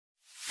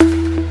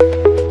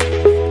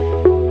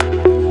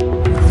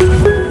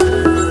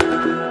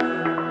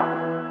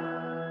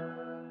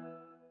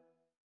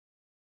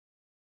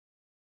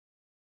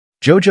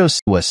Jojo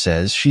Siwa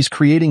says she's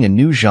creating a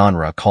new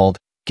genre called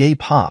gay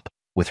pop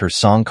with her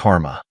song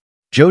Karma.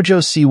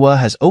 Jojo Siwa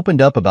has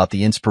opened up about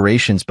the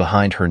inspirations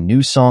behind her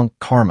new song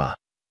Karma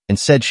and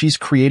said she's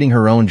creating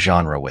her own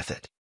genre with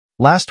it.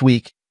 Last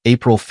week,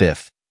 April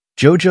 5th,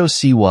 Jojo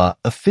Siwa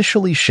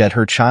officially shed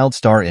her child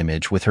star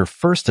image with her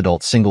first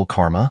adult single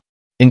Karma.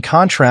 In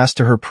contrast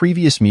to her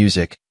previous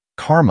music,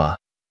 Karma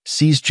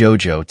sees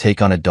Jojo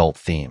take on adult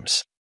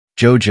themes.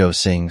 Jojo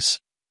sings,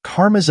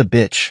 "Karma's a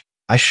bitch.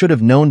 I should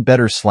have known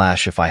better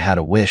 / if I had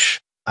a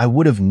wish, I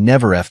would have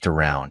never effed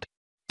around."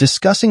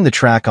 Discussing the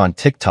track on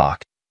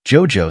TikTok,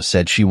 Jojo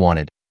said she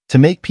wanted to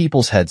make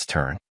people's heads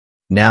turn.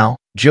 Now,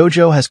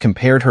 Jojo has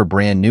compared her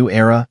brand new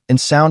era and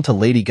sound to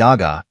Lady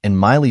Gaga and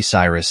Miley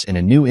Cyrus in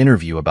a new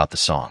interview about the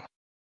song.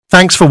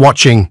 Thanks for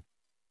watching.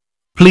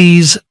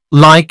 Please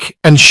like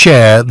and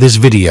share this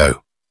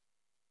video.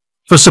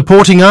 For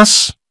supporting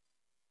us,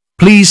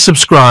 please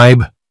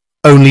subscribe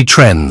Only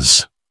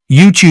Trends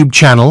YouTube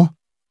channel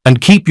and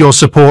keep your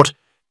support.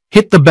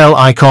 Hit the bell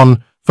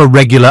icon for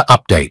regular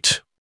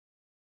update.